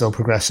of, they're still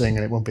progressing,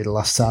 and it won't be the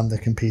last time they're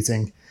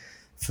competing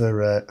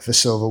for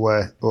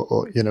silverware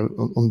or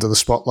under the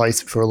spotlight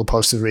for all the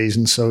positive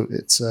reasons. So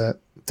it's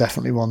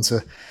definitely one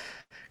to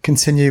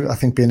continue, I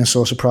think, being a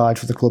source of pride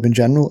for the club in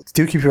general.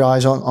 Do keep your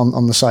eyes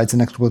on the site the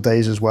next couple of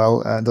days as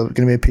well. There's going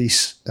to be a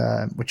piece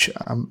which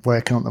I'm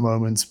working on at the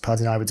moment.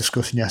 Paddy and I were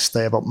discussing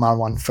yesterday about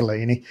Marouane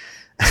Fellaini.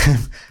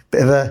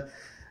 Bit of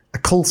a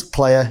cult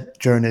player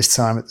during his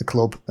time at the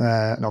club,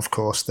 and of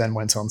course then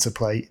went on to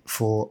play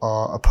for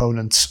our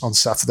opponents on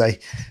Saturday,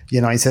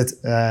 United,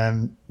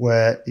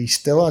 where he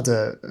still had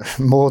a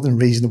more than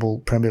reasonable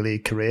Premier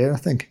League career. I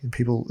think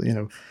people,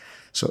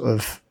 sort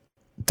of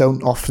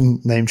don't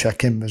often name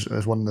check him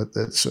as one of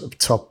the sort of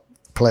top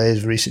players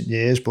of recent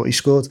years, but he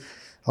scored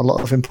a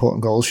lot of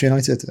important goals for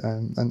United,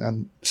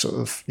 and sort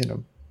of,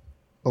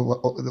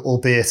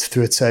 albeit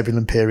through a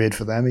turbulent period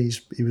for them,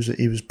 he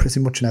was pretty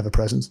much an ever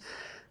present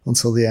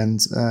until the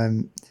end.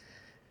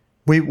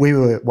 We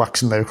were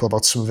waxing lyrical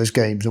about some of his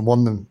games, and one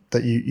of them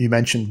that you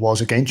mentioned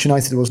was against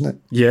United, wasn't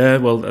it? Yeah,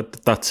 well,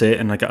 that's it.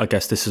 And I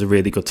guess this is a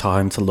really good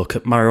time to look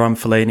at Marouane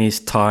Fellaini's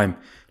time,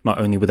 not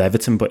only with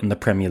Everton, but in the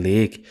Premier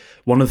League.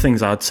 One of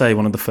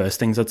the first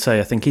things I'd say,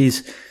 I think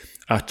he's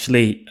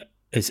actually,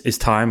 his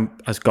time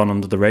has gone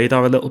under the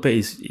radar a little bit.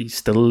 He's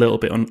still a little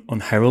bit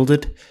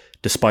unheralded,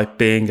 despite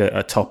being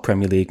a top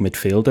Premier League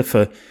midfielder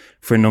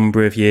for a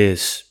number of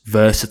years,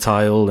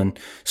 versatile and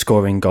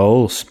scoring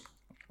goals.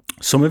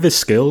 Some of his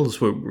skills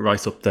were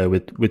right up there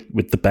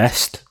with the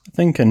best, I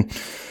think, and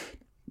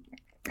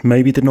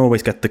maybe didn't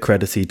always get the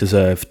credit he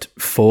deserved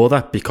for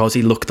that, because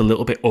he looked a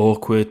little bit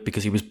awkward,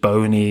 because he was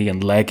bony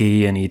and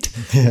leggy, and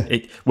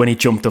when he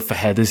jumped up for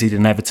headers, he'd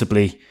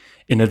inevitably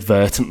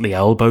inadvertently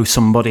elbow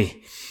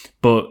somebody.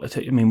 But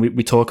I mean,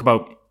 we talk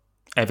about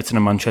Everton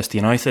and Manchester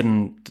United,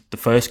 and the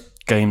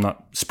first game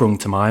that sprung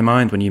to my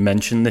mind when you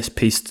mentioned this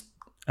piece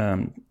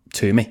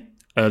to me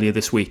earlier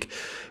this week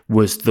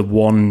was the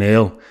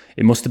 1-0.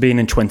 It must have been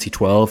in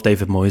 2012,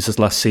 David Moyes'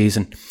 last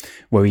season,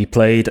 where he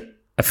played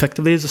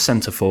effectively as a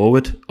centre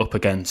forward up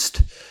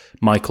against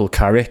Michael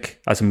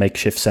Carrick as a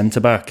makeshift centre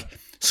back.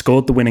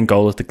 Scored the winning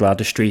goal at the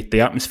Gladys Street.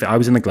 The atmosphere, I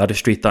was in the Gladys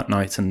Street that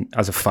night and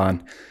as a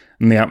fan,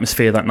 and the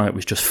atmosphere that night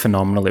was just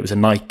phenomenal. It was a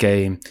night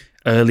game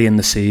early in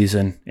the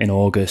season in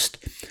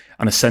August,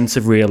 and a sense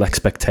of real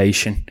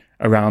expectation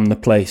around the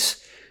place.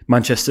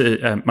 Manchester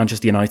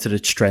United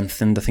had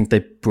strengthened. I think they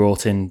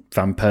brought in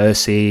Van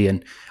Persie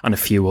and a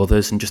few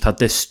others, and just had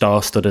this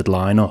star-studded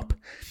lineup.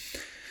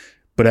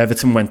 But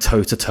Everton went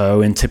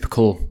toe-to-toe in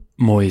typical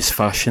Moyes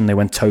fashion. They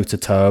went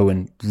toe-to-toe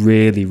and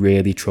really,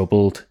 really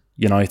troubled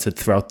United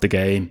throughout the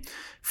game.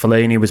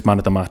 Fellaini was man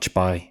of the match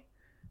by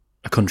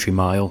a country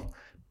mile,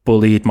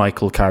 bullied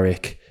Michael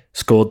Carrick,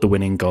 scored the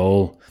winning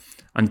goal,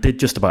 and did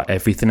just about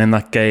everything in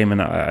that game. And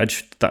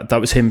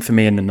that was him for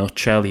me in a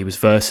nutshell. He was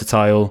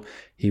versatile.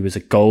 He was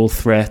a goal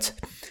threat.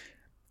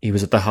 He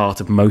was at the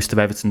heart of most of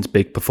Everton's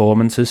big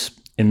performances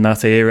in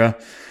that era.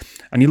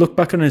 And you look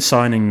back on his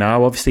signing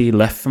now, obviously he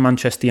left for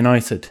Manchester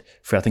United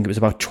for, I think it was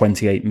about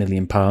 £28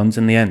 million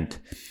in the end.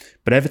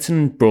 But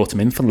Everton brought him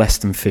in for less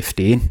than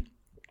 15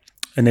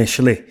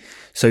 initially.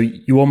 So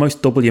you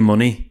almost double your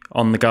money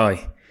on the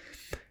guy.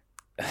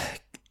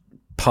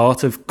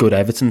 Part of good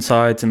Everton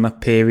sides in that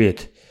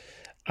period.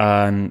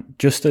 And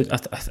just, I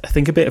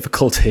think, a bit of a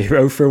cult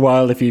hero for a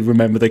while, if you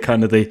remember the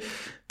kind of the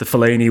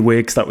Fellaini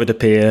wigs that would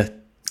appear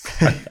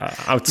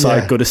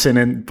outside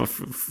Goodison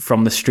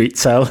from the street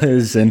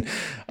sellers and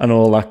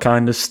all that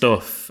kind of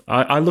stuff.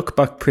 I look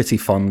back pretty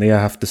fondly, I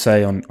have to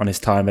say, on his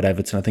time at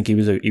Everton. I think he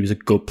was a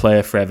good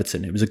player for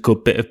Everton. It was a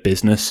good bit of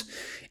business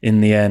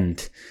in the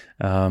end,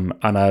 and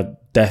I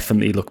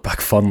definitely look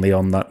back fondly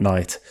on that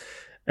night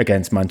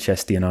against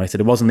Manchester United.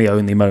 It wasn't the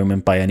only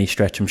moment by any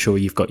stretch. I'm sure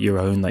you've got your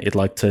own that you'd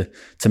like to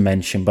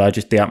mention, but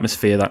just the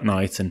atmosphere that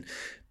night and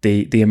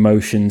the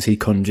emotions he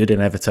conjured in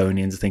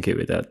Evertonians, I think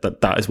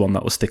that is one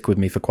that will stick with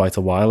me for quite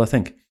a while, I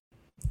think.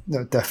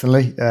 No,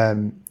 definitely.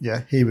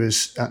 He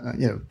was, a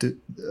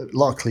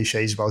lot of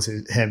cliches about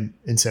him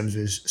in terms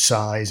of his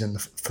size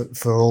and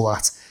for all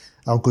that,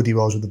 how good he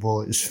was with the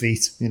ball at his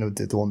feet.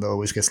 The one that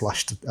always gets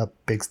lashed at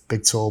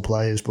big tall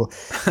players. But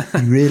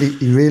he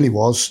really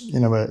was,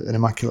 an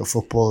immaculate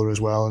footballer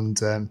as well.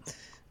 And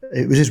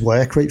it was his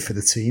work rate for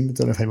the team. I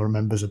don't know if anyone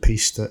remembers a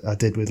piece that I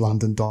did with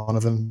Landon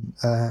Donovan.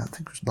 I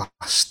think it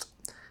was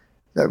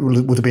it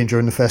would have been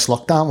during the first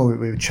lockdown, where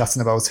we were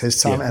chatting about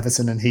his time at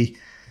Everton, and he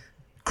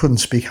couldn't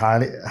speak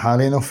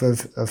highly enough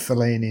of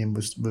Fellaini, and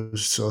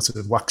was sort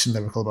of waxing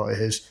lyrical about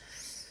his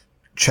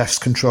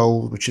chest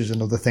control, which is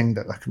another thing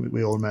that like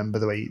we all remember,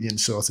 the way he'd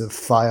sort of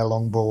fire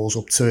long balls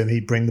up to him,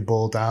 he'd bring the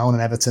ball down,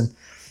 and Everton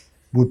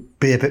would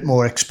be a bit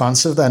more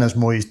expansive then as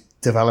Moyes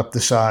developed the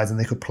side and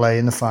they could play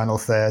in the final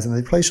third, and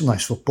they play some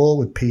nice football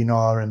with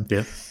Pienaar and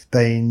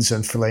Baines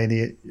and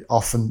Fellaini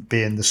often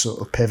being the sort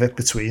of pivot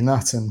between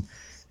that, and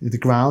the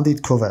ground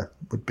he'd cover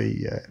would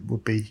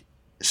be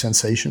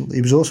sensational.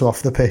 He was also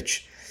off the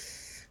pitch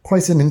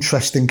quite an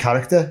interesting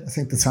character. I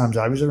think the times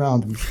I was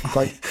around him,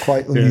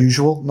 quite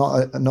unusual,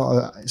 not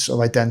a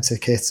sort of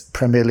identikit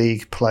Premier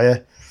League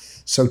player.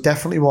 So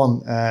definitely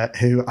one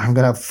who I'm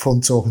going to have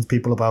fun talking to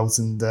people about,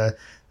 and I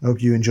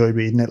hope you enjoy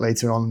reading it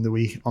later on in the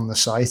week on the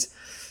site.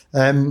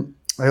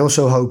 I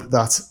also hope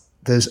that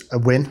there's a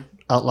win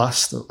at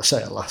last. I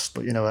say at last,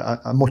 but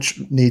a much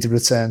needed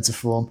return to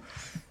form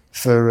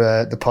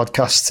for the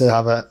podcast to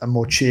have a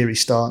more cheery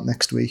start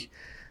next week.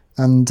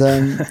 And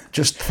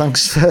just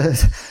thanks,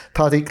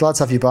 Paddy. Glad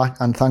to have you back,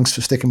 and thanks for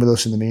sticking with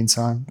us in the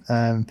meantime.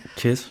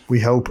 Cheers. We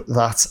hope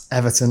that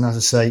Everton, as I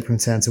say, can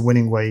return to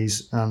winning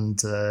ways. And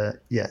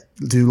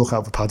do look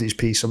out for Paddy's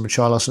piece on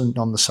Richarlison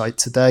on the site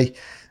today,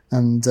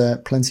 and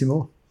plenty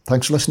more.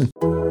 Thanks for listening.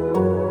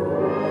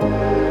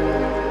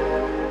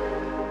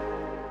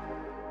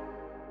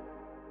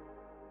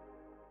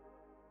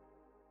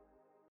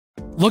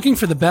 Looking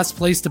for the best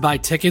place to buy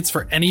tickets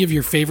for any of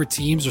your favorite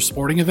teams or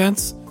sporting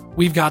events?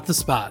 We've got the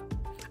spot.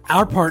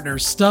 Our partner,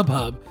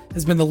 StubHub,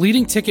 has been the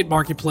leading ticket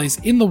marketplace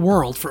in the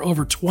world for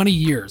over 20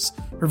 years,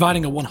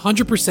 providing a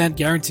 100%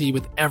 guarantee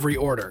with every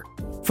order.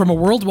 From a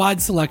worldwide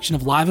selection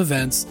of live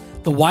events,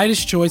 the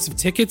widest choice of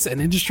tickets,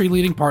 and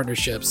industry-leading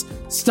partnerships,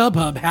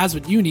 StubHub has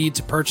what you need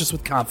to purchase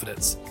with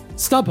confidence.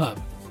 StubHub,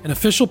 an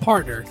official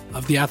partner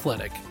of The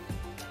Athletic.